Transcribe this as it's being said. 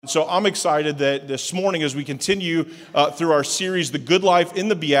So I'm excited that this morning, as we continue through our series, The Good Life in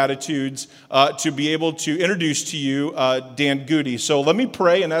the Beatitudes, to be able to introduce to you Dan Goody. So let me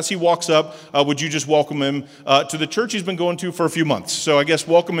pray, and as he walks up, would you just welcome him to the church he's been going to for a few months. So I guess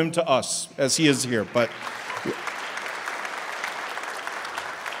welcome him to us as he is here. But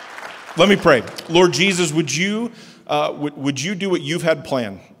let me pray. Lord Jesus, would you do what you've had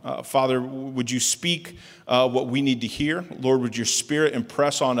planned? Father, would you speak what we need to hear? Lord, would your Spirit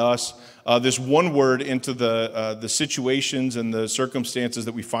impress on us this one word into the situations and the circumstances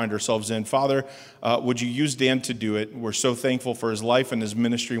that we find ourselves in? Father, would you use Dan to do it? We're so thankful for his life and his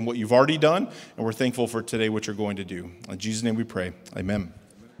ministry and what you've already done, and we're thankful for today what you're going to do. In Jesus' name we pray. Amen.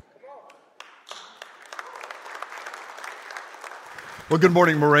 Well, good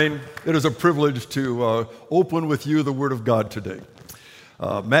morning, Moraine. It is a privilege to open with you the Word of God today.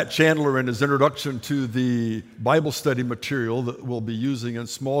 Matt Chandler, in his introduction to the Bible study material that we'll be using in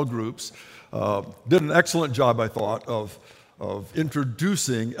small groups, did an excellent job, I thought, of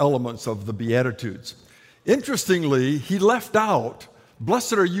introducing elements of the Beatitudes. Interestingly, he left out,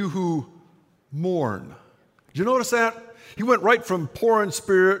 "Blessed are you who mourn." Did you notice that? He went right from poor in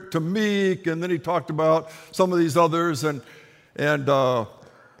spirit to meek, and then he talked about some of these others, and I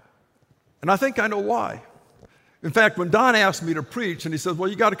think I know why. In fact, when Don asked me to preach, and he says, "Well,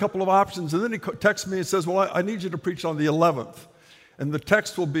 you got a couple of options," and then he texts me and says, "Well, I need you to preach on the 11th. And the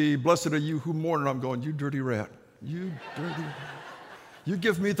text will be, 'Blessed are you who mourn.'" And I'm going, "You dirty rat. You dirty rat. You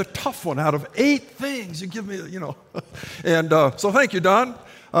give me the tough one out of 8 things. You give me, And so thank you, Don.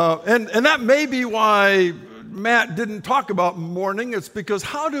 And that may be why Matt didn't talk about mourning. It's because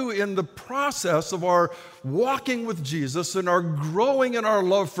in the process of our walking with Jesus and our growing in our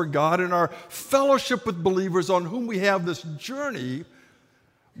love for God and our fellowship with believers on whom we have this journey,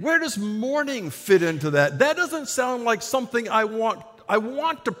 where does mourning fit into that? That doesn't sound like something I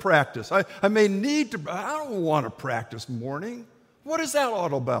want to practice. I may need to. I don't want to practice mourning. What is that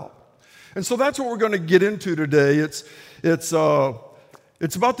all about? And so that's what we're going to get into today. It's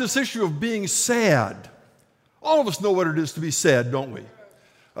about this issue of being sad. All of us know what it is to be sad, don't we?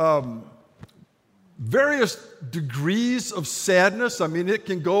 Various degrees of sadness. I mean, it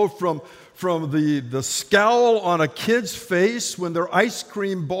can go from the scowl on a kid's face when their ice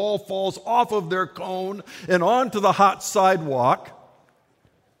cream ball falls off of their cone and onto the hot sidewalk.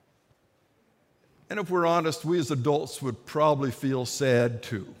 And if we're honest, we as adults would probably feel sad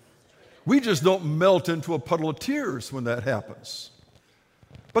too. We just don't melt into a puddle of tears when that happens.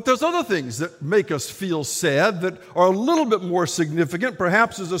 But there's other things that make us feel sad that are a little bit more significant.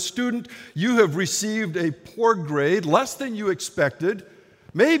 Perhaps as a student, you have received a poor grade, less than you expected,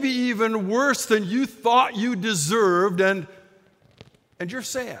 maybe even worse than you thought you deserved, and you're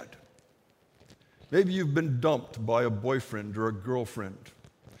sad. Maybe you've been dumped by a boyfriend or a girlfriend.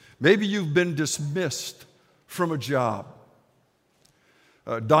 Maybe you've been dismissed from a job.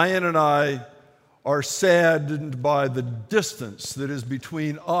 Diane and I are saddened by the distance that is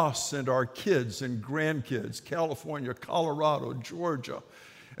between us and our kids and grandkids, California, Colorado, Georgia.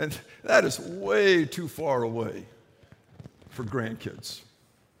 And that is way too far away for grandkids.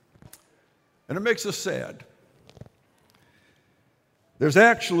 And it makes us sad. There's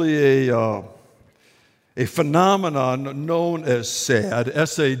actually a phenomenon known as SAD,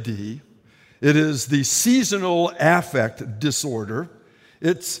 S-A-D. It is the seasonal affect disorder.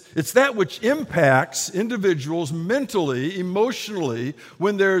 It's that which impacts individuals mentally, emotionally,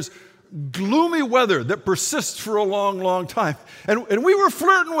 when there's gloomy weather that persists for a long, long time. And we were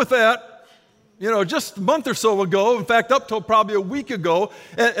flirting with that, just a month or so ago. In fact, up till probably a week ago.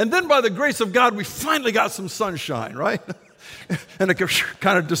 And then by the grace of God, we finally got some sunshine, right? And it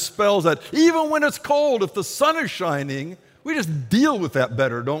kind of dispels that. Even when it's cold, if the sun is shining, we just deal with that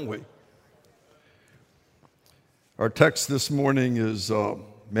better, don't we? Our text this morning is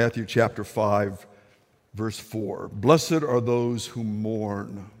Matthew chapter 5, verse 4. "Blessed are those who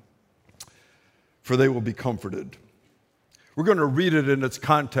mourn, for they will be comforted." We're going to read it in its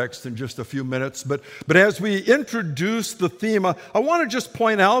context in just a few minutes, but as we introduce the theme, I want to just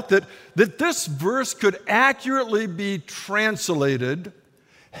point out that this verse could accurately be translated,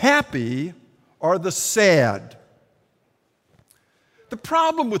 "Happy are the sad." The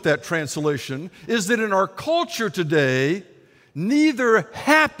problem with that translation is that in our culture today, neither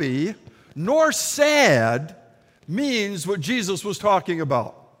happy nor sad means what Jesus was talking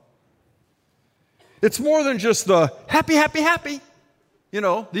about. It's more than just the happy, happy, happy,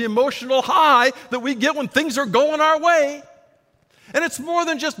 the emotional high that we get when things are going our way. And it's more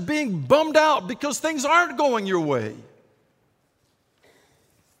than just being bummed out because things aren't going your way.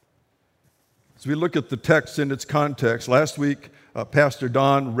 As we look at the text in its context, last week Pastor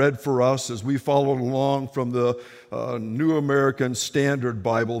Don read for us as we followed along from the New American Standard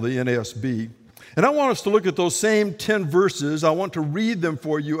Bible, the NASB. And I want us to look at those same 10 verses. I want to read them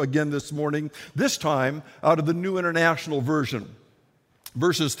for you again this morning, this time out of the New International Version.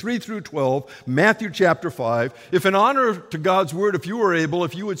 Verses 3 through 12, Matthew chapter 5. If in honor to God's word, if you are able,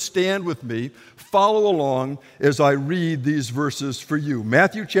 if you would stand with me, follow along as I read these verses for you.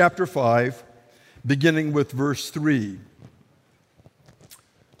 Matthew chapter 5, beginning with verse 3.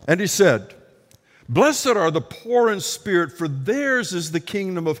 And he said, "Blessed are the poor in spirit, for theirs is the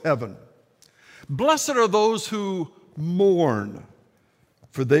kingdom of heaven. Blessed are those who mourn,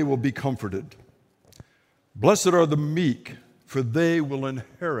 for they will be comforted. Blessed are the meek, for they will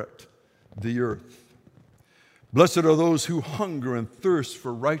inherit the earth. Blessed are those who hunger and thirst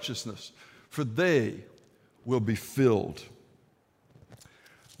for righteousness, for they will be filled.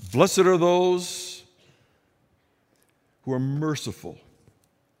 Blessed are those who are merciful,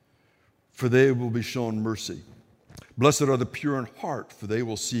 for they will be shown mercy. Blessed are the pure in heart, for they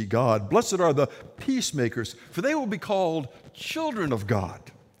will see God. Blessed are the peacemakers, for they will be called children of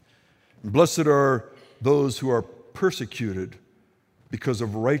God. And blessed are those who are persecuted because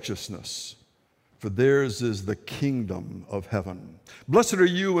of righteousness, for theirs is the kingdom of heaven. Blessed are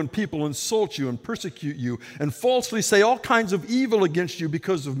you when people insult you and persecute you and falsely say all kinds of evil against you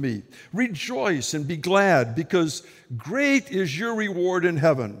because of me. Rejoice and be glad, because great is your reward in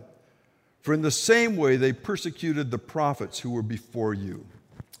heaven. For in the same way they persecuted the prophets who were before you."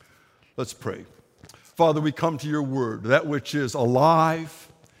 Let's pray. Father, we come to your word, that which is alive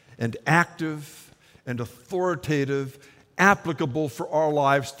and active and authoritative, applicable for our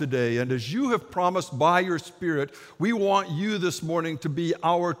lives today. And as you have promised by your Spirit, we want you this morning to be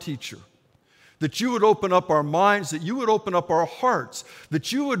our teacher. That you would open up our minds, that you would open up our hearts,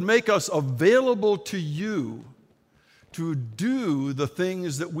 that you would make us available to you to do the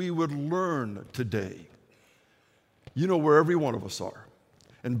things that we would learn today. You know where every one of us are.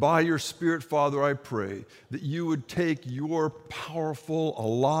 And by your Spirit, Father, I pray that you would take your powerful,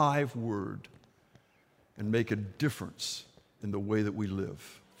 alive word and make a difference in the way that we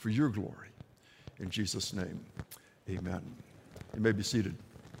live for your glory. In Jesus' name, amen. You may be seated.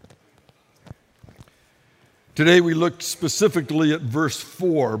 Today we look specifically at verse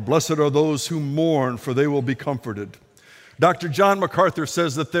 4. Blessed are those who mourn, for they will be comforted. Dr. John MacArthur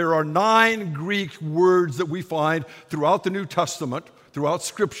says that there are 9 Greek words that we find throughout the New Testament, throughout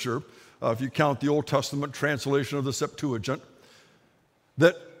Scripture, if you count the Old Testament translation of the Septuagint,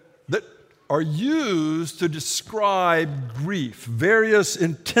 that are used to describe grief, various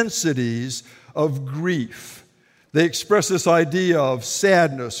intensities of grief. They express this idea of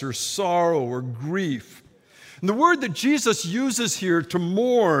sadness or sorrow or grief. And the word that Jesus uses here, to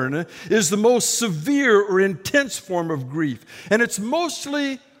mourn, is the most severe or intense form of grief. And it's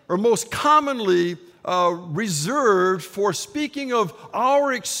mostly or most commonly reserved for speaking of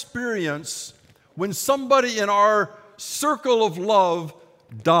our experience when somebody in our circle of love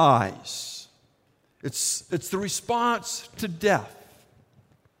dies. It's the response to death.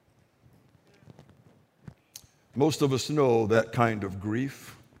 Most of us know that kind of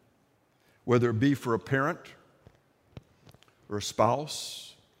grief, whether it be for a parent or a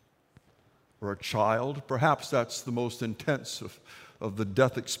spouse or a child. Perhaps that's the most intense of the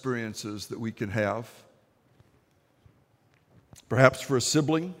death experiences that we can have. Perhaps for a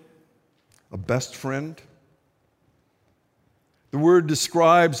sibling, a best friend. The word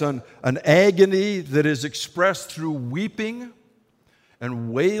describes an agony that is expressed through weeping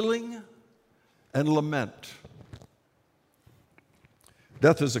and wailing and lament.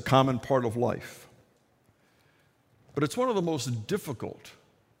 Death is a common part of life, but it's one of the most difficult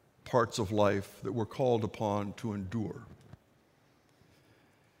parts of life that we're called upon to endure.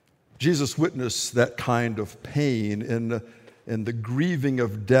 Jesus witnessed that kind of pain in the grieving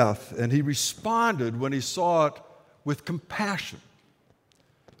of death, and he responded when he saw it with compassion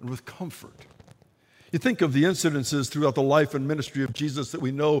and with comfort. You think of the incidences throughout the life and ministry of Jesus that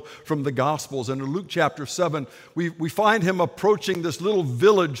we know from the Gospels. And in Luke chapter 7, we find him approaching this little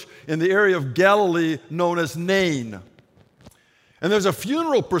village in the area of Galilee known as Nain. And there's a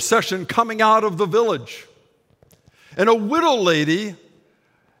funeral procession coming out of the village. And a widow lady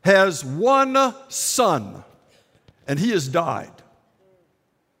has one son, and he has died.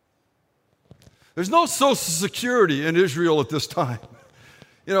 There's no Social Security in Israel at this time.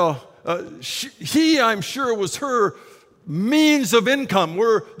 You know, he, I'm sure, was her means of income,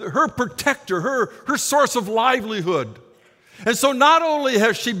 her protector, her source of livelihood. And so not only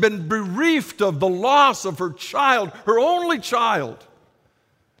has she been bereft of the loss of her child, her only child,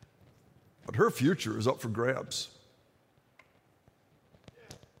 but her future is up for grabs.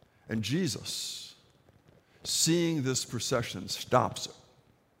 And Jesus, seeing this procession, stops it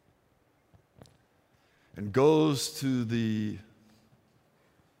and goes to the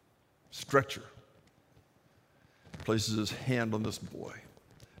stretcher, places his hand on this boy,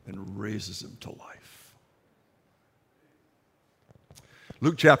 and raises him to life.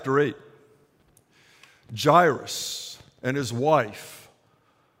 Luke chapter 8. Jairus and his wife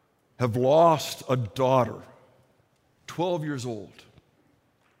have lost a daughter, 12 years old.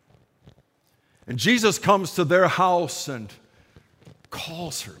 And Jesus comes to their house and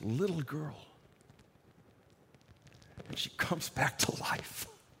calls her little girl. And she comes back to life.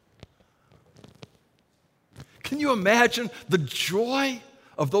 Can you imagine the joy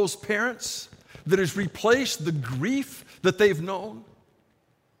of those parents that has replaced the grief that they've known?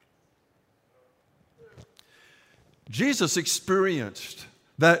 Jesus experienced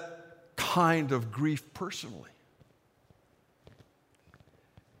that kind of grief personally.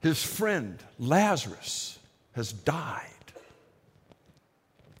 His friend Lazarus has died.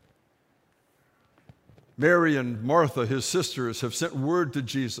 Mary and Martha, his sisters, have sent word to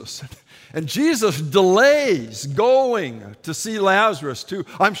Jesus. And Jesus delays going to see Lazarus too.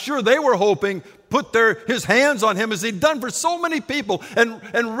 I'm sure they were hoping put his hands on him as he'd done for so many people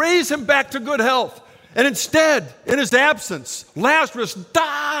and raise him back to good health. And instead, in his absence, Lazarus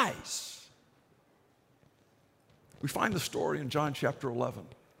dies. We find the story in John chapter 11.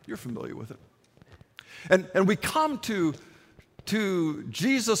 You're familiar with it. And we come to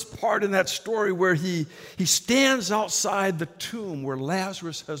Jesus' part in that story where he stands outside the tomb where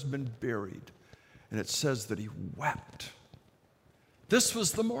Lazarus has been buried. And it says that he wept. This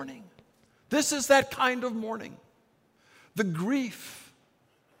was the mourning. This is that kind of mourning. The grief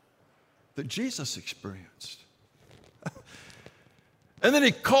that Jesus experienced. And then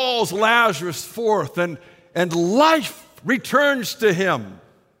he calls Lazarus forth and life returns to him.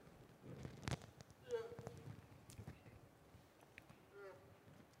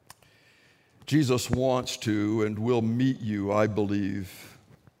 Jesus wants to and will meet you, I believe,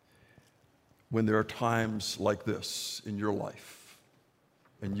 when there are times like this in your life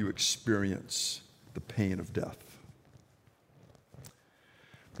and you experience the pain of death.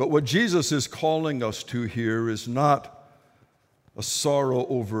 But what Jesus is calling us to here is not a sorrow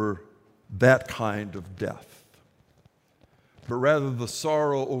over that kind of death, but rather the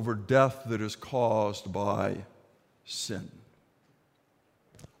sorrow over death that is caused by sin,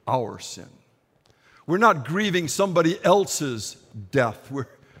 our sin. We're not grieving somebody else's death.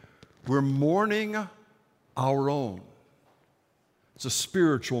 We're mourning our own. It's a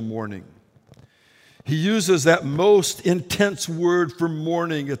spiritual mourning. He uses that most intense word for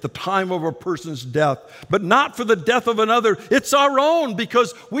mourning at the time of a person's death, but not for the death of another. It's our own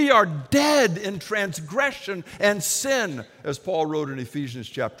because we are dead in transgression and sin, as Paul wrote in Ephesians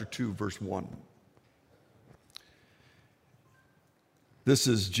chapter 2, verse 1. This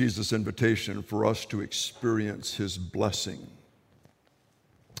is Jesus' invitation for us to experience his blessing,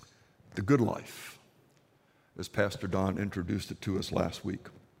 the good life, as Pastor Don introduced it to us last week.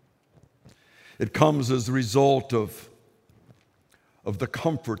 It comes as a result of the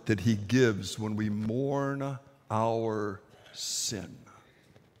comfort that he gives when we mourn our sin.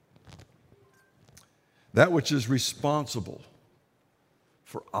 That which is responsible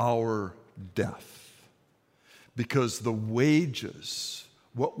for our death. Because the wages,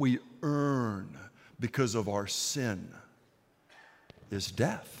 what we earn because of our sin, is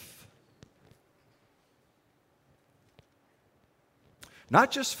death. Not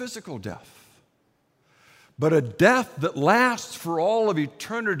just physical death, but a death that lasts for all of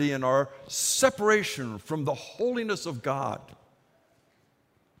eternity in our separation from the holiness of God.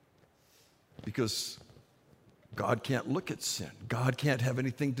 Because God can't look at sin. God can't have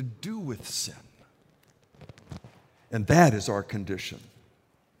anything to do with sin. And that is our condition.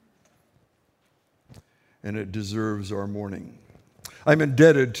 And it deserves our mourning. I'm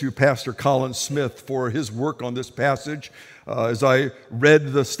indebted to Pastor Colin Smith for his work on this passage. As I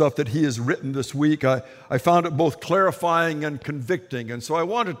read the stuff that he has written this week, I found it both clarifying and convicting. And so I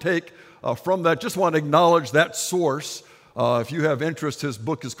want to take from that, just want to acknowledge that source. If you have interest, his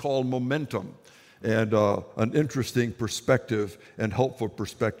book is called Momentum. And an interesting perspective and helpful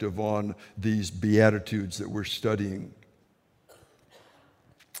perspective on these Beatitudes that we're studying.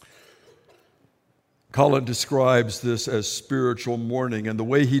 Colin describes this as spiritual mourning, and the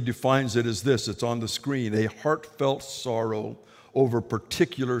way he defines it is this, it's on the screen: a heartfelt sorrow over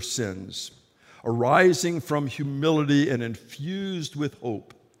particular sins, arising from humility and infused with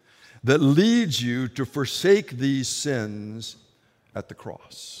hope, that leads you to forsake these sins at the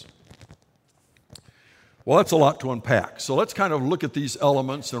cross. Well, that's a lot to unpack. So let's kind of look at these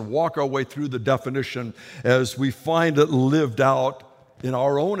elements and walk our way through the definition as we find it lived out in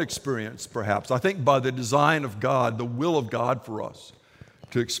our own experience, perhaps. I think by the design of God, the will of God for us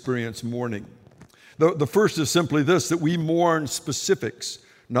to experience mourning. The first is simply this, that we mourn specifics,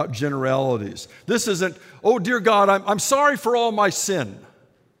 not generalities. This isn't, oh, dear God, I'm sorry for all my sin.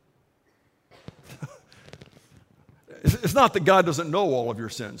 It's not that God doesn't know all of your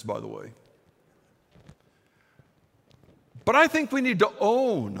sins, by the way. But I think we need to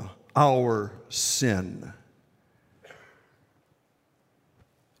own our sin.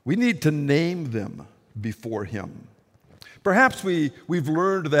 We need to name them before Him. Perhaps we've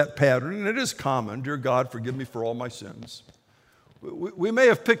learned that pattern, and it is common. Dear God, forgive me for all my sins. We may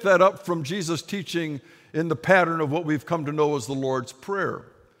have picked that up from Jesus' teaching in the pattern of what we've come to know as the Lord's Prayer.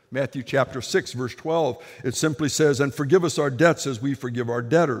 Matthew chapter 6, verse 12, it simply says, and forgive us our debts as we forgive our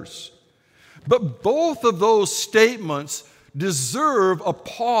debtors. But both of those statements deserve a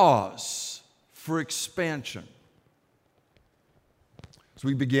pause for expansion. As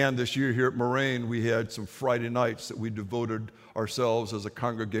we began this year here at Moraine, we had some Friday nights that we devoted ourselves as a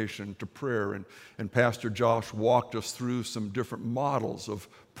congregation to prayer, and Pastor Josh walked us through some different models of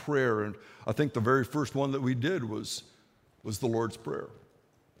prayer, and I think the very first one that we did was the Lord's Prayer.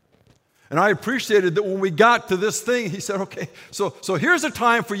 And I appreciated that when we got to this thing, he said, okay, so here's a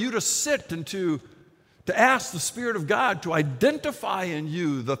time for you to sit and to ask the Spirit of God to identify in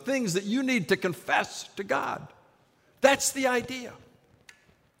you the things that you need to confess to God. That's the idea.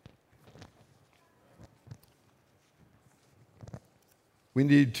 We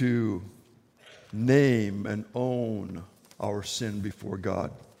need to name and own our sin before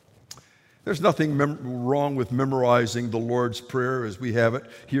God. There's nothing wrong with memorizing the Lord's Prayer as we have it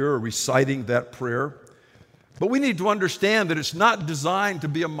here, or reciting that prayer. But we need to understand that it's not designed to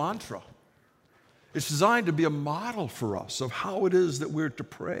be a mantra. It's designed to be a model for us of how it is that we're to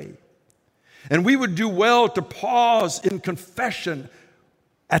pray. And we would do well to pause in confession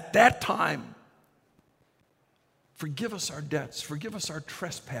at that time. Forgive us our debts, forgive us our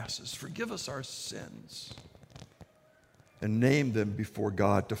trespasses, forgive us our sins, and name them before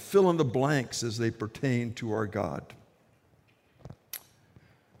God, to fill in the blanks as they pertain to our God.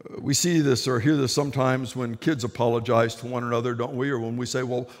 We see this or hear this sometimes when kids apologize to one another, don't we? Or when we say,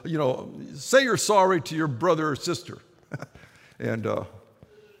 well, say you're sorry to your brother or sister. And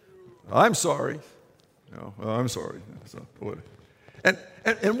I'm sorry. I'm sorry. So,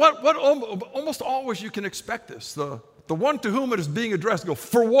 and what almost always you can expect this. The one to whom it is being addressed go,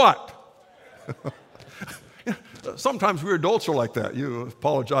 for what? Sometimes we adults are like that. You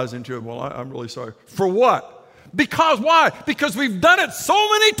apologizing to him, well, I'm really sorry. For what? Because why? Because we've done it so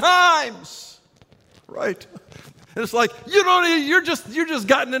many times, right? And it's like, you're just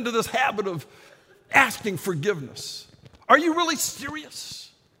gotten into this habit of asking forgiveness. Are you really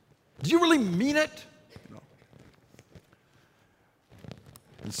serious? Do you really mean it?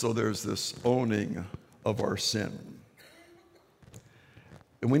 And so there's this owning of our sin.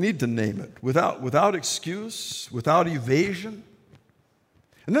 And we need to name it without excuse, without evasion.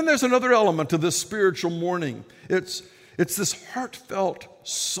 And then there's another element to this spiritual mourning. It's this heartfelt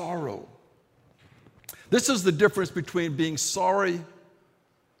sorrow. This is the difference between being sorry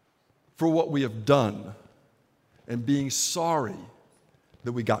for what we have done and being sorry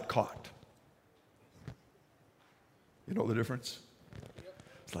that we got caught. You know the difference?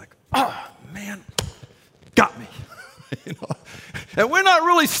 It's like, man, got me. And we're not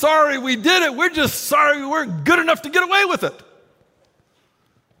really sorry we did it. We're just sorry we weren't good enough to get away with it.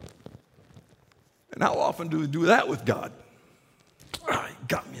 And how often do we do that with God? He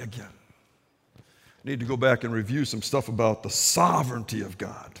got me again. I need to go back and review some stuff about the sovereignty of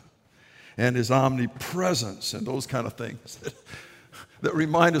God and His omnipresence and those kind of things that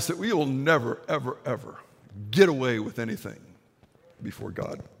remind us that we will never, ever, ever get away with anything before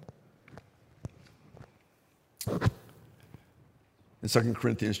God. In 2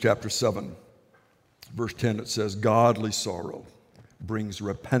 Corinthians chapter 7, verse 10, it says, godly sorrow brings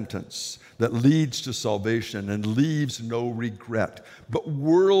repentance that leads to salvation and leaves no regret, but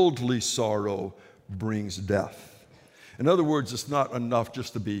worldly sorrow brings death. In other words, it's not enough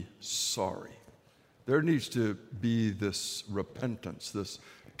just to be sorry. There needs to be this repentance, this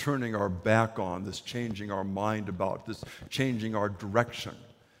turning our back on, this changing our mind about, this changing our direction.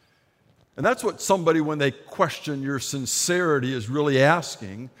 And that's what somebody, when they question your sincerity, is really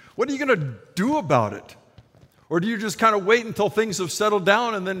asking. What are you going to do about it? Or do you just kind of wait until things have settled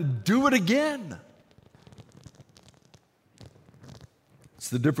down and then do it again? It's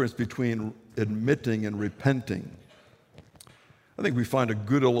the difference between admitting and repenting. I think we find a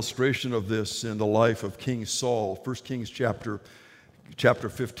good illustration of this in the life of King Saul, 1 Kings chapter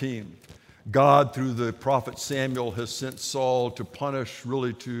 15. God, through the prophet Samuel, has sent Saul to punish,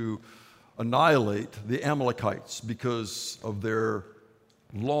 really to annihilate the Amalekites because of their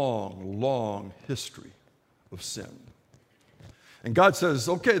long, long history of sin. And God says,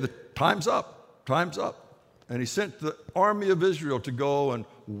 okay, the time's up, time's up. And he sent the army of Israel to go and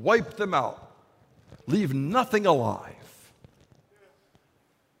wipe them out, leave nothing alive.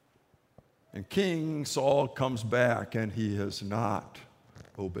 And King Saul comes back and he has not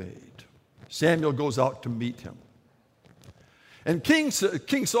obeyed. Samuel goes out to meet him. And King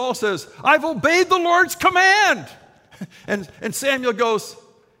Saul says, I've obeyed the Lord's command. And Samuel goes,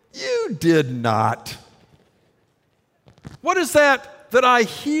 you did not. What is that I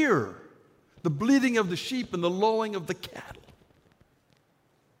hear? The bleating of the sheep and the lowing of the cattle.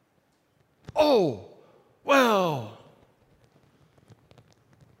 Oh, well,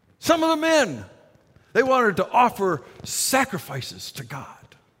 some of the men, they wanted to offer sacrifices to God.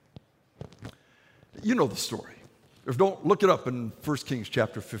 You know the story. If don't, look it up in 1 Kings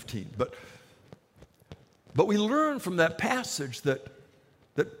chapter 15. But we learn from that passage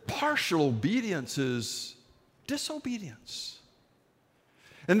that partial obedience is disobedience.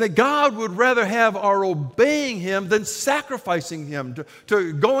 And that God would rather have our obeying Him than sacrificing Him,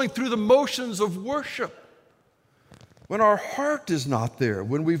 to going through the motions of worship. When our heart is not there,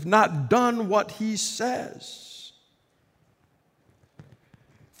 when we've not done what He says.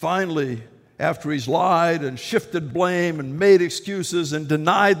 Finally, after he's lied and shifted blame and made excuses and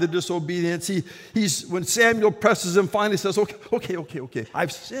denied the disobedience, when Samuel presses him, finally says, okay,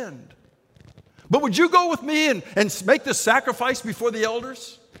 I've sinned. But would you go with me and make this sacrifice before the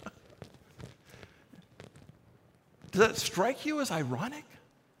elders? Does that strike you as ironic?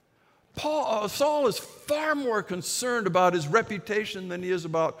 Saul is far more concerned about his reputation than he is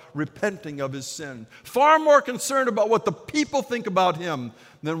about repenting of his sin. Far more concerned about what the people think about him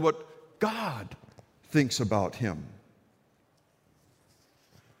than what God thinks about him.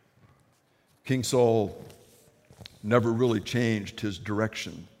 King Saul never really changed his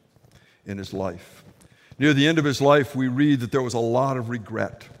direction in his life. Near the end of his life, we read that there was a lot of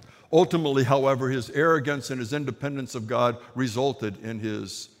regret. Ultimately, however, his arrogance and his independence of God resulted in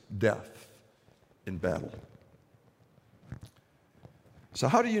his death in battle. So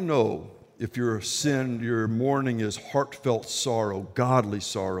how do you know if your sin, your mourning is heartfelt sorrow, godly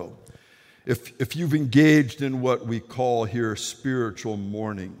sorrow? If you've engaged in what we call here spiritual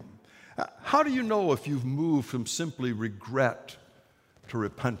mourning, how do you know if you've moved from simply regret to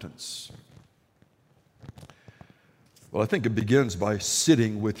repentance? Well, I think it begins by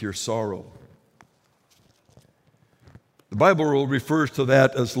sitting with your sorrow. The Bible refers to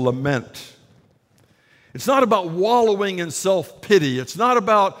that as lament. It's not about wallowing in self-pity. It's not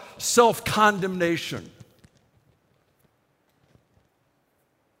about self-condemnation.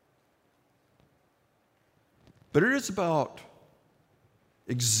 But it is about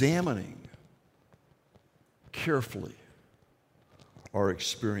examining carefully our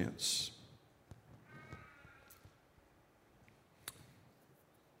experience.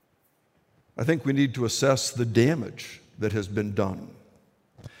 I think we need to assess the damage that has been done.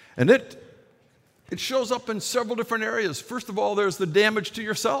 And it shows up in several different areas. First of all, there's the damage to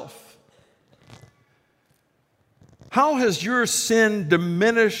yourself. How has your sin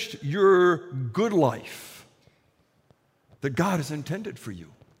diminished your good life that God has intended for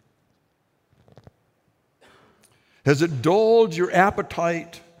you? Has it dulled your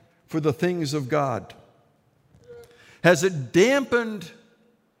appetite for the things of God? Has it dampened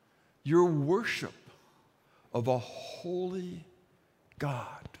your worship of a holy God?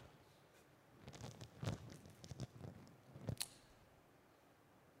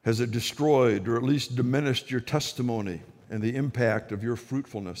 Has it destroyed or at least diminished your testimony and the impact of your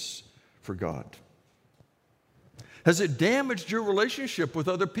fruitfulness for God? Has it damaged your relationship with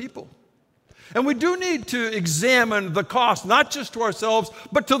other people? And we do need to examine the cost, not just to ourselves,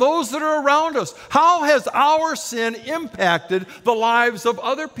 but to those that are around us. How has our sin impacted the lives of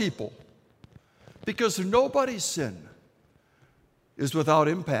other people? Because nobody's sin is without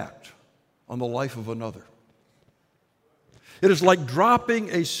impact on the life of another. It is like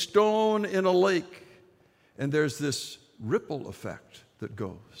dropping a stone in a lake, and there's this ripple effect that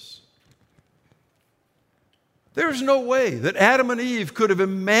goes. There's no way that Adam and Eve could have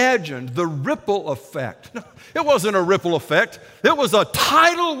imagined the ripple effect. No, it wasn't a ripple effect. It was a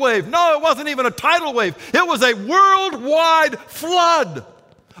tidal wave. No, it wasn't even a tidal wave. It was a worldwide flood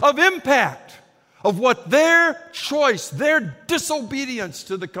of impact of what their choice, their disobedience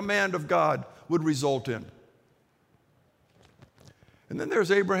to the command of God would result in. And then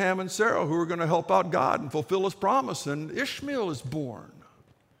there's Abraham and Sarah who are going to help out God and fulfill his promise, and Ishmael is born.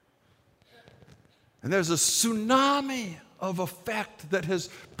 And there's a tsunami of effect that has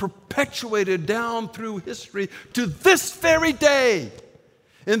perpetuated down through history to this very day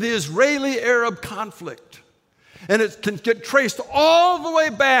in the Israeli-Arab conflict. And it can get traced all the way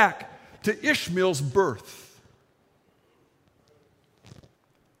back to Ishmael's birth.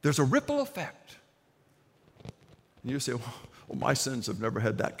 There's a ripple effect. And you say, well, my sins have never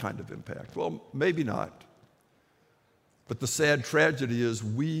had that kind of impact. Well, maybe not. But the sad tragedy is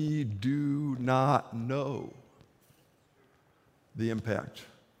we do not know the impact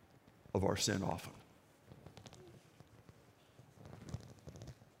of our sin often.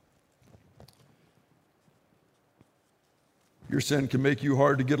 Your sin can make you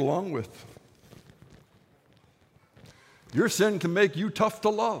hard to get along with. Your sin can make you tough to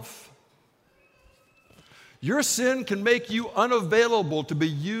love. Your sin can make you unavailable to be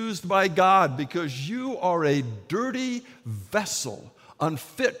used by God because you are a dirty vessel,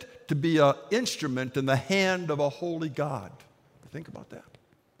 unfit to be an instrument in the hand of a holy God. Think about that.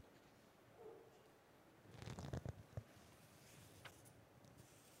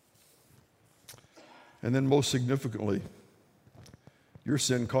 And then most significantly, your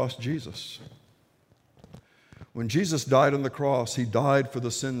sin cost Jesus. When Jesus died on the cross, he died for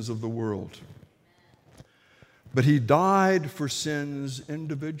the sins of the world. But he died for sins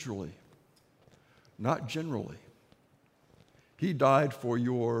individually, not generally. He died for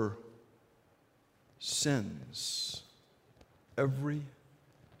your sins. Every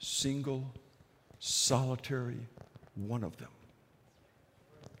single, solitary one of them.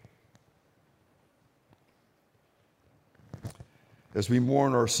 As we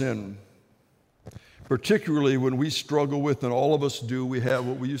mourn our sin, particularly when we struggle with, and all of us do, we have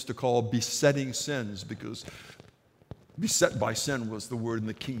what we used to call besetting sins, because beset by sin was the word in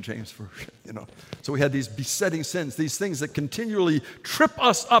the King James Version, So we had these besetting sins, these things that continually trip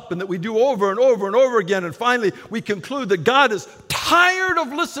us up and that we do over and over and over again. And finally, we conclude that God is tired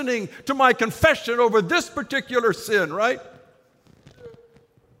of listening to my confession over this particular sin, right?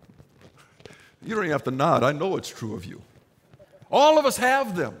 You don't even have to nod. I know it's true of you. All of us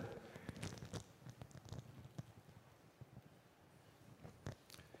have them.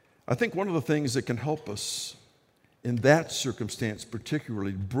 I think one of the things that can help us in that circumstance,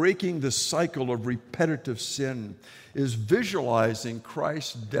 particularly breaking the cycle of repetitive sin, is visualizing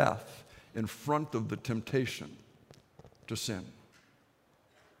Christ's death in front of the temptation to sin.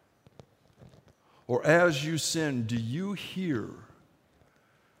 Or as you sin, do you hear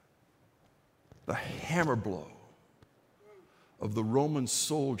the hammer blow of the Roman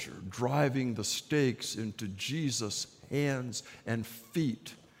soldier driving the stakes into Jesus' hands and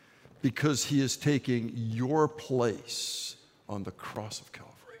feet because he is taking your place on the cross of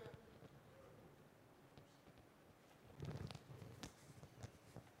Calvary?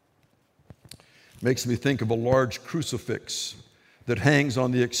 Makes me think of a large crucifix that hangs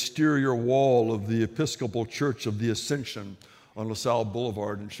on the exterior wall of the Episcopal Church of the Ascension on LaSalle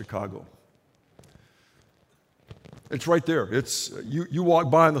Boulevard in Chicago. It's right there. You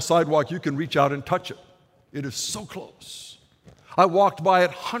walk by on the sidewalk, you can reach out and touch it. It is so close. I walked by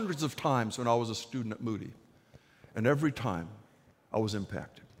it hundreds of times when I was a student at Moody, and every time I was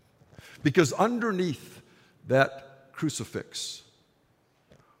impacted. Because underneath that crucifix,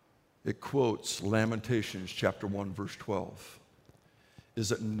 it quotes Lamentations chapter 1, verse 12.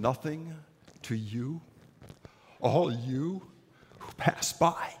 Is it nothing to you, all you who pass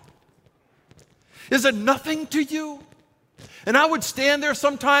by? Is it nothing to you? And I would stand there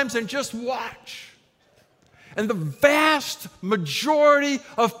sometimes and just watch. And the vast majority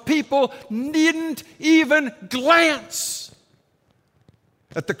of people needn't even glance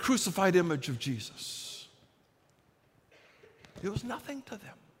at the crucified image of Jesus. It was nothing to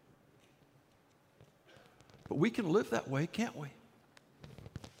them. But we can live that way, can't we?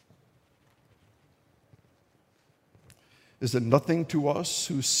 Is it nothing to us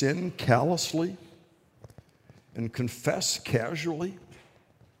who sin callously and confess casually?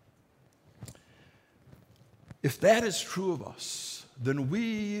 If that is true of us, then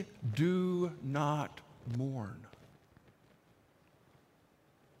we do not mourn,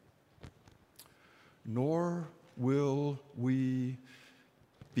 nor will we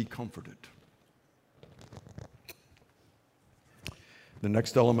be comforted. The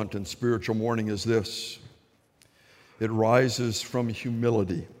next element in spiritual mourning is this: it rises from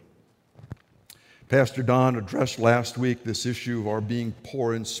humility. Pastor Don addressed last week this issue of our being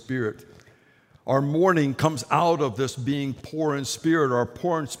poor in spirit. Our mourning comes out of this being poor in spirit, our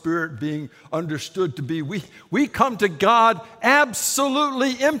poor in spirit being understood to be we come to God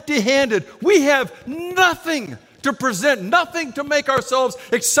absolutely empty-handed. We have nothing to present, nothing to make ourselves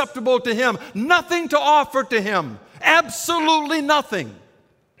acceptable to Him, nothing to offer to Him, absolutely nothing.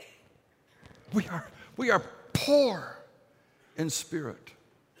 We are poor in spirit.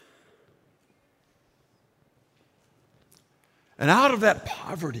 And out of that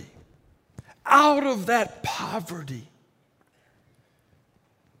poverty,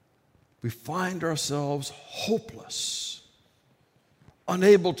 we find ourselves hopeless,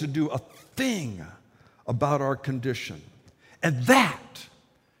 unable to do a thing about our condition. And that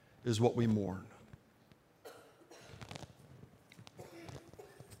is what we mourn.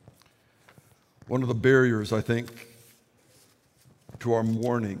 One of the barriers, I think, to our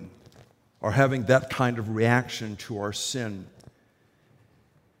mourning, or having that kind of reaction to our sin,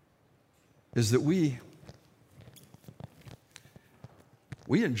 is that we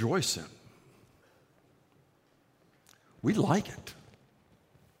enjoy sin. We like it.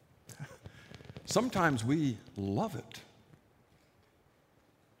 Sometimes we love it.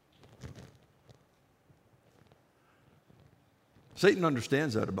 Satan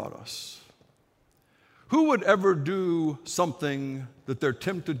understands that about us. Who would ever do something that they're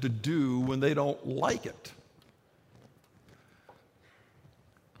tempted to do when they don't like it?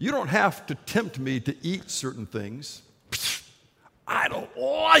 You don't have to tempt me to eat certain things. I don't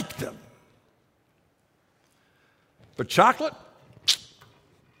like them. But chocolate?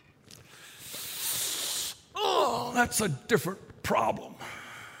 Oh, that's a different problem.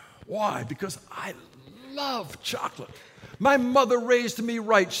 Why? Because I love chocolate. My mother raised me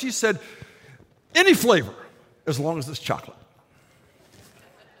right. She said, any flavor, as long as it's chocolate.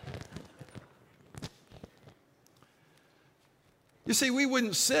 You see, we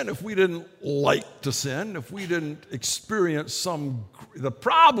wouldn't sin if we didn't like to sin, if we didn't experience the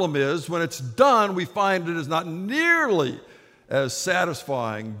problem is, when it's done, we find it is not nearly as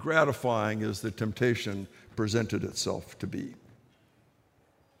satisfying, gratifying as the temptation presented itself to be.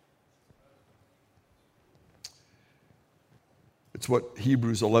 It's what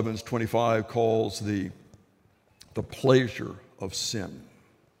Hebrews 11:25 calls the pleasure of sin.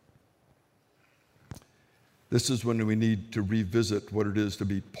 This is when we need to revisit what it is to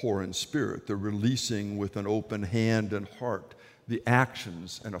be poor in spirit, the releasing with an open hand and heart, the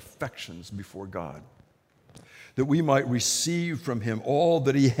actions and affections before God, that we might receive from Him all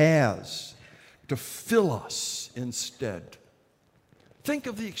that He has to fill us instead. Think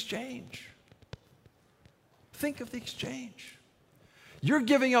of the exchange. Think of the exchange. You're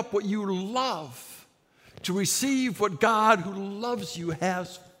giving up what you love to receive what God, who loves you,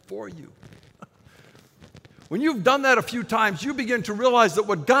 has for you. When you've done that a few times, you begin to realize that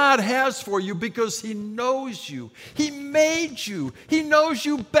what God has for you, because He knows you, He made you, He knows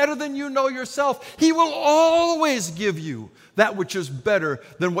you better than you know yourself, He will always give you that which is better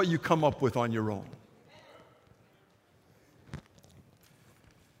than what you come up with on your own.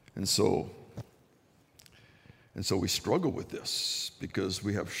 And so we struggle with this because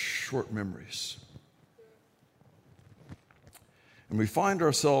we have short memories. And we find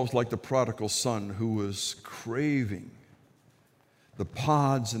ourselves like the prodigal son who was craving the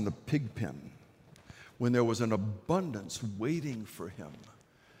pods in the pig pen when there was an abundance waiting for him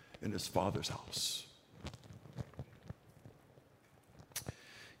in his father's house.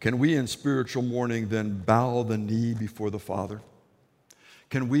 Can we in spiritual mourning then bow the knee before the Father?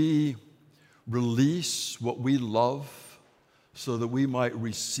 Can we release what we love so that we might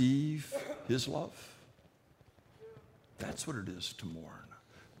receive His love? That's what it is to mourn.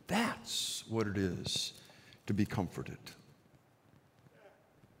 That's what it is to be comforted.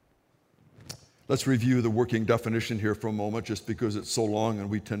 Let's review the working definition here for a moment, just because it's so long and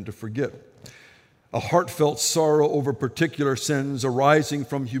we tend to forget. A heartfelt sorrow over particular sins arising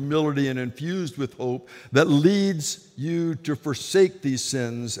from humility and infused with hope that leads you to forsake these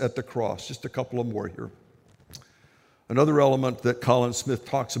sins at the cross. Just a couple of more here. Another element that Colin Smith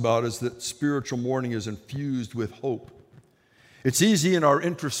talks about is that spiritual mourning is infused with hope. It's easy in our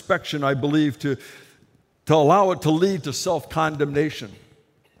introspection, I believe, to allow it to lead to self-condemnation.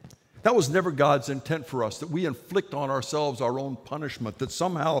 That was never God's intent for us, that we inflict on ourselves our own punishment, that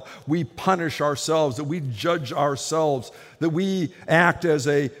somehow we punish ourselves, that we judge ourselves, that we act as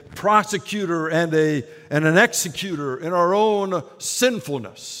a prosecutor and an executor in our own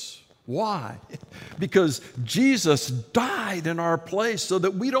sinfulness. Why? Because Jesus died in our place so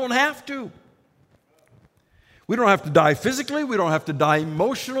that we don't have to. We don't have to die physically. We don't have to die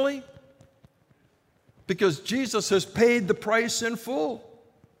emotionally, because Jesus has paid the price in full.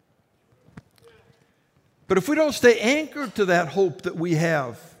 But if we don't stay anchored to that hope that we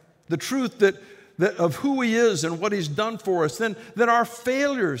have, the truth that of who He is and what He's done for us, then our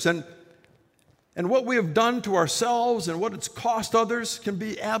failures and what we have done to ourselves and what it's cost others can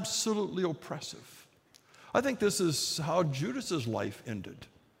be absolutely oppressive. I think this is how Judas's life ended.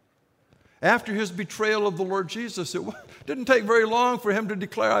 After his betrayal of the Lord Jesus, it didn't take very long for him to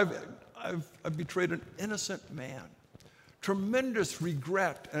declare, I've betrayed an innocent man. Tremendous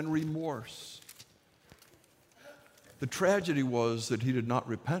regret and remorse. The tragedy was that he did not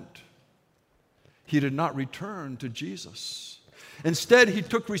repent. He did not return to Jesus. Instead, he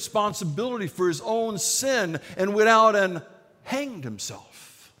took responsibility for his own sin and went out and hanged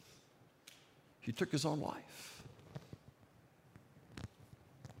himself. He took his own life.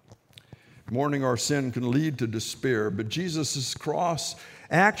 Mourning our sin can lead to despair, but Jesus' cross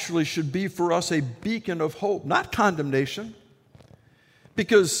actually should be for us a beacon of hope, not condemnation,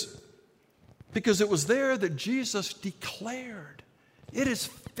 because it was there that Jesus declared, "It is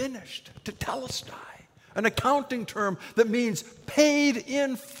finished," tetelestai, an accounting term that means paid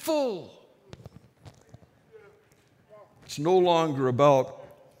in full. It's no longer about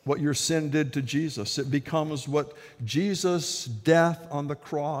what your sin did to Jesus. It becomes what Jesus' death on the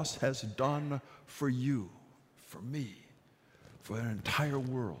cross has done for you, for me, for an entire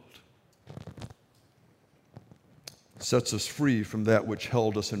world. It sets us free from that which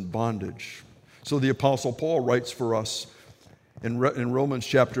held us in bondage. So the Apostle Paul writes for us in Romans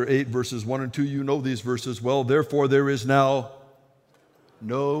chapter 8, verses 1 and 2. You know these verses well. Therefore, there is now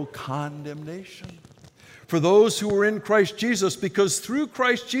no condemnation for those who are in Christ Jesus, because through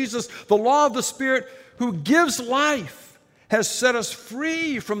Christ Jesus, the law of the Spirit who gives life has set us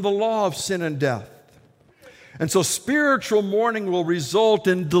free from the law of sin and death. And so spiritual mourning will result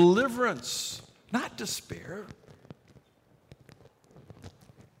in deliverance, not despair.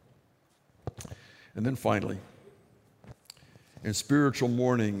 And then finally, in spiritual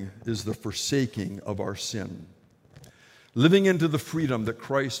mourning is the forsaking of our sin. Living into the freedom that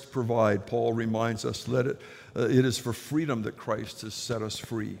Christ provides, Paul reminds us that it is for freedom that Christ has set us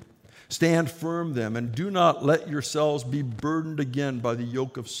free. Stand firm then, and do not let yourselves be burdened again by the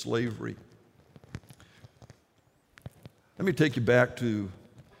yoke of slavery. Let me take you back to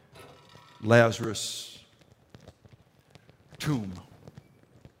Lazarus' tomb.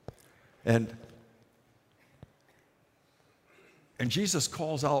 And Jesus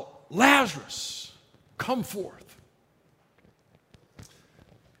calls out, "Lazarus, come forth."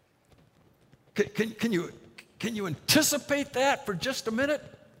 Can you anticipate that for just a minute?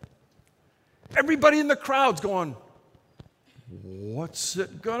 Everybody in the crowd's going, "What's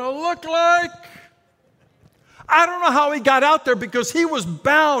it gonna look like?" I don't know how he got out there, because he was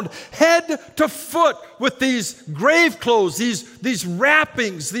bound head to foot with these grave clothes, these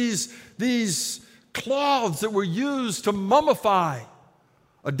wrappings, these cloths that were used to mummify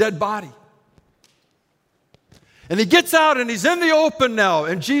a dead body. And he gets out and he's in the open now,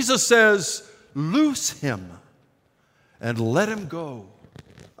 and Jesus says, "Loose him and let him go."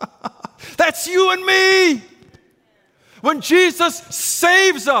 That's you and me. When Jesus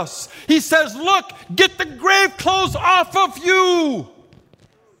saves us, He says, "Look, get the grave clothes off of you.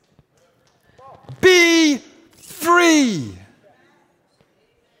 Be free."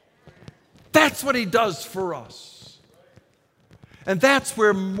 That's what He does for us. And that's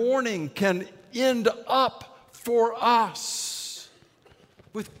where mourning can end up for us,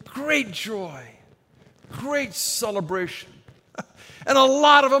 with great joy, great celebration, and a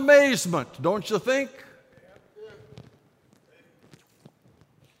lot of amazement, don't you think?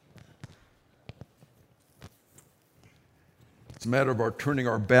 It's a matter of our turning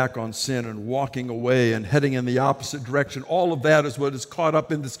our back on sin and walking away and heading in the opposite direction. All of that is what is caught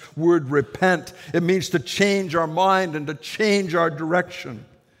up in this word repent. It means to change our mind and to change our direction.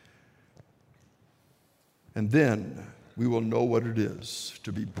 And then we will know what it is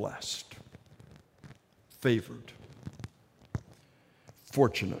to be blessed, favored,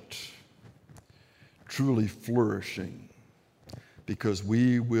 fortunate, truly flourishing, because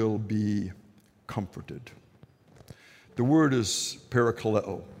we will be comforted. The word is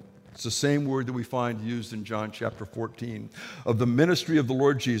parakaleo. It's the same word that we find used in John chapter 14 of the ministry of the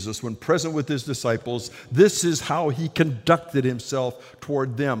Lord Jesus when present with His disciples. This is how He conducted Himself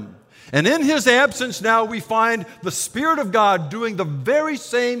toward them. And in His absence now we find the Spirit of God doing the very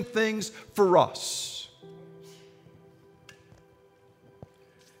same things for us.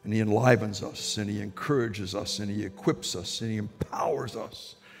 And He enlivens us, and He encourages us, and He equips us, and He empowers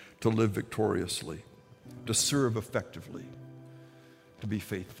us to live victoriously, to serve effectively, to be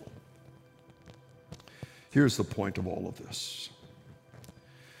faithful. Here's the point of all of this.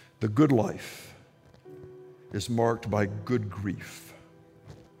 The good life is marked by good grief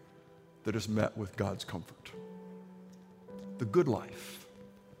that is met with God's comfort. The good life.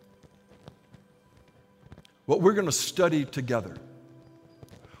 What we're going to study together,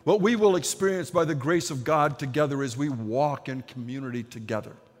 what we will experience by the grace of God together as we walk in community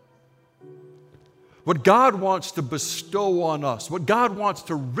together. What God wants to bestow on us, what God wants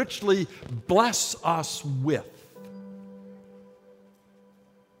to richly bless us with,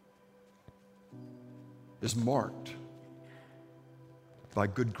 is marked by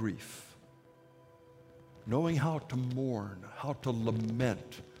good grief. Knowing how to mourn, how to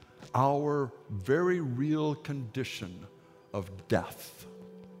lament our very real condition of death.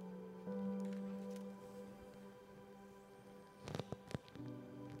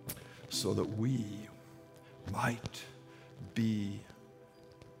 So that we might be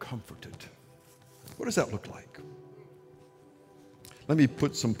comforted. What does that look like? Let me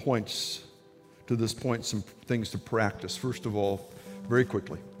put some points to this point, some things to practice. First of all, very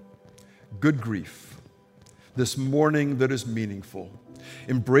quickly, good grief, this mourning that is meaningful,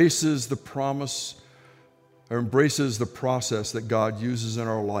 embraces the promise or embraces the process that God uses in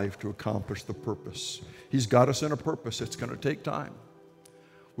our life to accomplish the purpose. He's got us in a purpose. It's going to take time.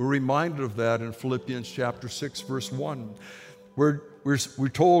 We're reminded of that in Philippians chapter 6, verse 1, where we're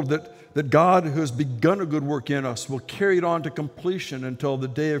told that God who has begun a good work in us will carry it on to completion until the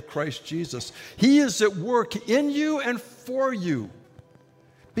day of Christ Jesus. He is at work in you and for you.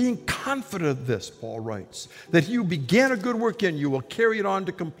 Being confident of this, Paul writes, that he who began a good work in you will carry it on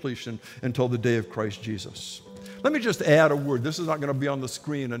to completion until the day of Christ Jesus. Let me just add a word. This is not going to be on the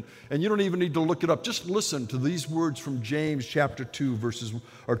screen, and you don't even need to look it up. Just listen to these words from James chapter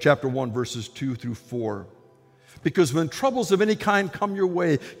 1, verses 2 through 4. Because when troubles of any kind come your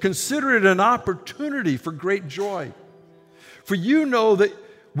way, consider it an opportunity for great joy. For you know that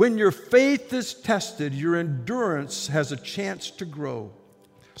when your faith is tested, your endurance has a chance to grow.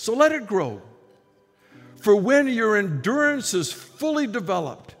 So let it grow. For when your endurance is fully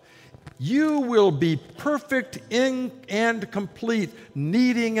developed, you will be perfect and complete,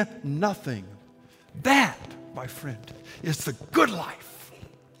 needing nothing. That, my friend, is the good life.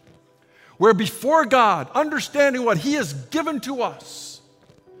 Where before God, understanding what He has given to us,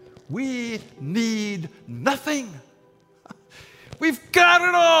 we need nothing. We've got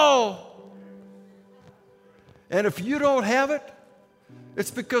it all. And if you don't have it,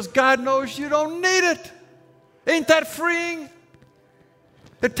 it's because God knows you don't need it. Ain't that freeing?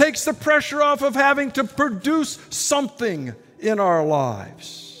 It takes the pressure off of having to produce something in our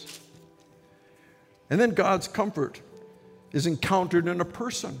lives. And then God's comfort is encountered in a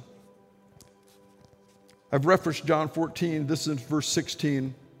person. I've referenced John 14. This is verse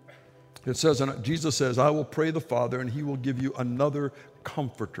 16. It says, and Jesus says, I will pray the Father, and He will give you another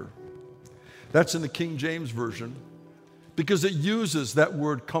comforter. That's in the King James Version because it uses that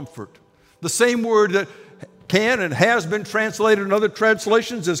word comfort. The same word that can and has been translated in other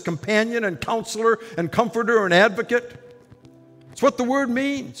translations as companion and counselor and comforter and advocate. It's what the word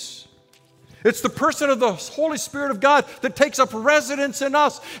means. It's the person of the Holy Spirit of God that takes up residence in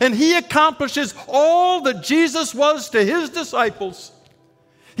us, and He accomplishes all that Jesus was to His disciples.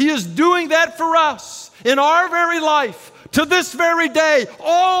 He is doing that for us in our very life, to this very day,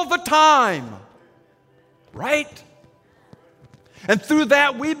 all the time. Right? And through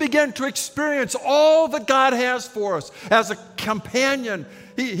that, we begin to experience all that God has for us as a companion.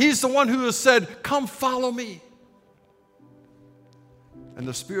 He's the one who has said, come follow me. And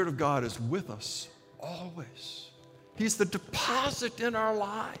the Spirit of God is with us always. He's the deposit in our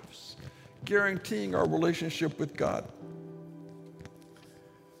lives, guaranteeing our relationship with God.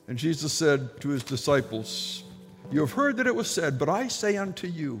 And Jesus said to His disciples, you have heard that it was said, but I say unto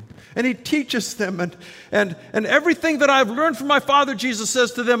you. And He teaches them, and everything that I've learned from my Father, Jesus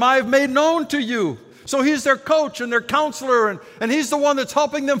says to them, I have made known to you. So He's their coach and their counselor, and He's the one that's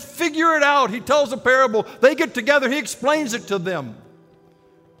helping them figure it out. He tells a parable. They get together. He explains it to them.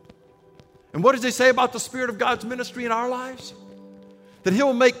 And what does He say about the Spirit of God's ministry in our lives? That He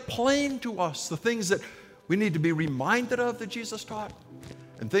will make plain to us the things that we need to be reminded of that Jesus taught,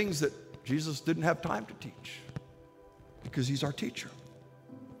 and things that Jesus didn't have time to teach. Because He's our teacher.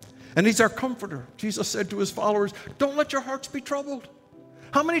 And He's our comforter. Jesus said to His followers, don't let your hearts be troubled.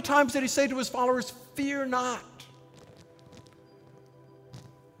 How many times did He say to His followers, fear not?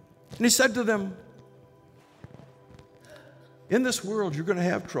 And He said to them, in this world you're going to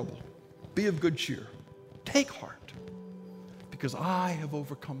have trouble. Be of good cheer. Take heart, because I have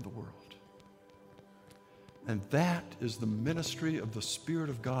overcome the world. And that is the ministry of the Spirit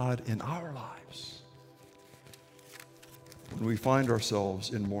of God in our lives. When we find ourselves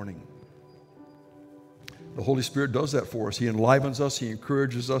in mourning. The Holy Spirit does that for us. He enlivens us, He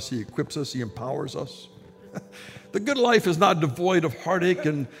encourages us, He equips us, He empowers us. The good life is not devoid of heartache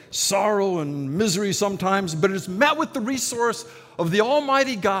and sorrow and misery sometimes, but it is met with the resource of the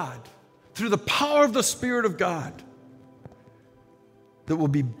Almighty God through the power of the Spirit of God that will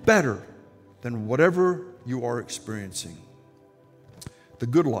be better than whatever you are experiencing. The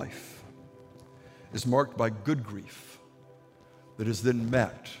good life is marked by good grief that is then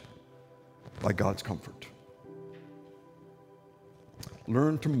met by God's comfort.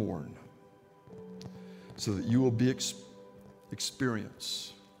 Learn to mourn so that you will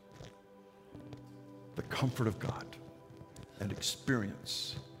experience the comfort of God and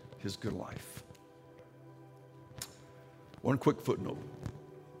experience His good life. One quick footnote.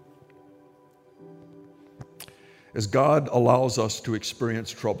 As God allows us to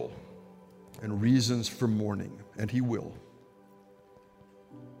experience trouble and reasons for mourning, and He will,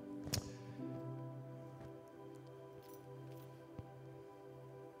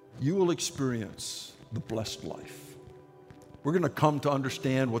 you will experience the blessed life. We're going to come to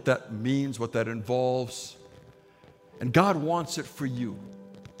understand what that means, what that involves, and God wants it for you.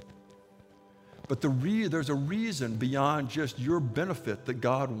 But there's a reason beyond just your benefit that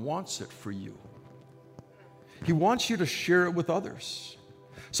God wants it for you. He wants you to share it with others.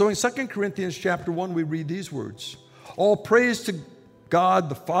 So in 2 Corinthians chapter 1, we read these words: "All praise to God,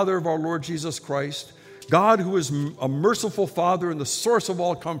 the Father of our Lord Jesus Christ, God who is a merciful Father and the source of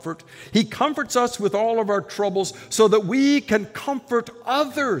all comfort. He comforts us with all of our troubles so that we can comfort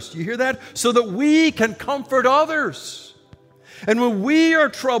others." You hear that? So that we can comfort others. And when we are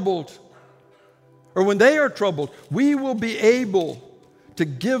troubled, or when they are troubled, we will be able to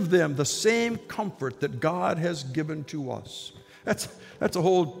give them the same comfort that God has given to us. That's a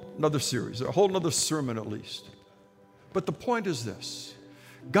whole nother series, a whole nother sermon at least. But the point is this: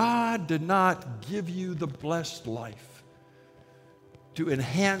 God did not give you the blessed life to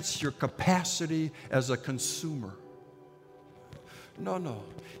enhance your capacity as a consumer. No.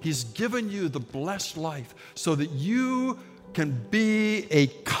 He's given you the blessed life so that you can be a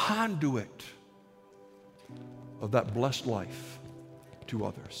conduit of that blessed life to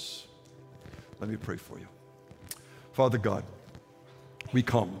others. Let me pray for you. Father God, we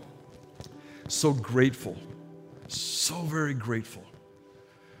come so grateful, so very grateful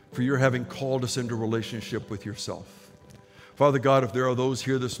for your having called us into relationship with yourself. Father God, if there are those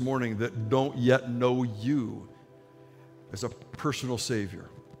here this morning that don't yet know you as a personal Savior,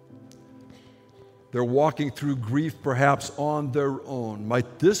 they're walking through grief perhaps on their own.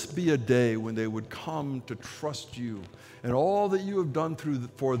 Might this be a day when they would come to trust you and all that you have done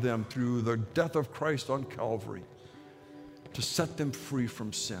for them through the death of Christ on Calvary to set them free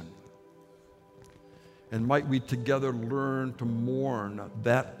from sin. And might we together learn to mourn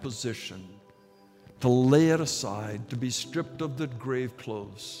that position, to lay it aside, to be stripped of the grave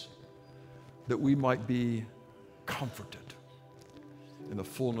clothes, that we might be comforted in the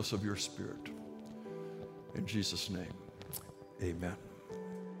fullness of your Spirit. In Jesus' name, amen.